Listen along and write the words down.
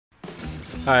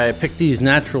I picked these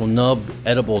natural nub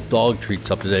edible dog treats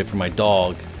up today for my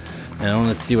dog, and I want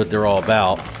to see what they're all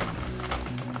about.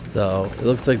 So it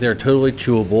looks like they're totally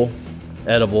chewable,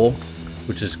 edible,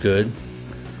 which is good.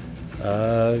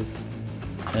 So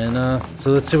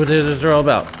let's see what they're all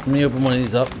about. Let me open one of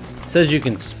these up. It says you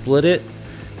can split it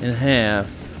in half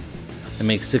and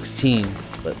make 16,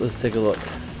 but let's take a look.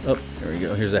 Oh, there we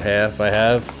go. Here's a half I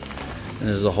have, and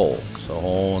there's a whole. So a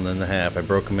whole and then the half. I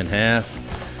broke them in half.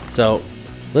 So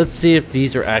let's see if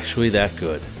these are actually that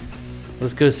good.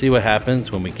 Let's go see what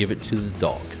happens when we give it to the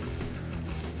dog.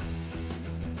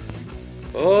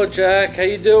 Oh, Jack, how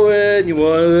you doing? You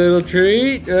want a little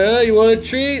treat? You want a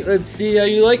treat? Let's see how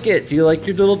you like it. Do you like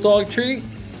your little dog treat?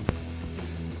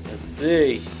 Let's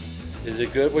see. Is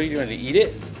it good? What are you doing, to eat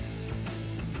it?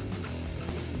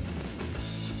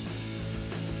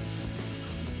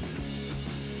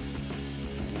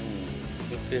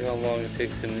 Let's see how long it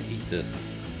takes him to eat this.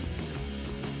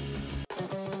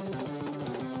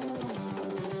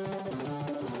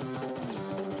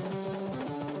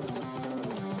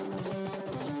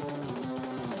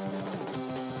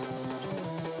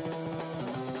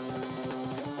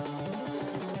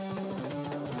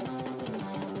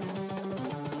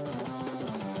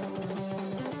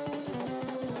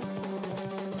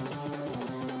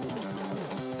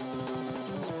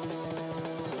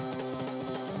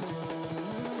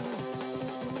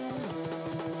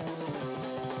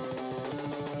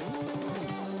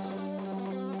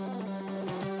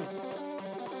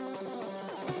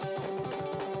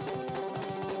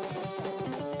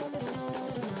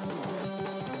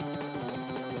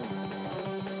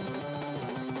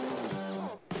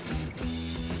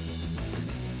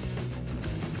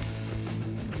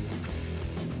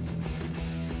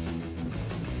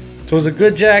 So was it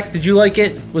good, Jack? Did you like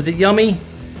it? Was it yummy?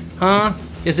 Huh?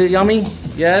 Is it yummy?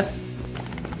 Yes?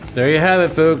 There you have it,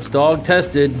 folks. Dog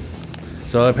tested.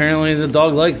 So apparently the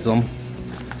dog likes them.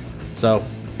 So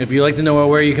if you'd like to know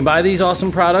where you can buy these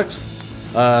awesome products,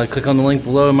 click on the link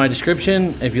below in my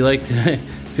description. If you like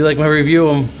my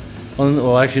review,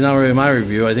 well, actually not really my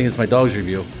review. I think it's my dog's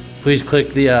review. Please click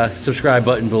the subscribe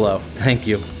button below. Thank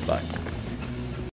you. Bye.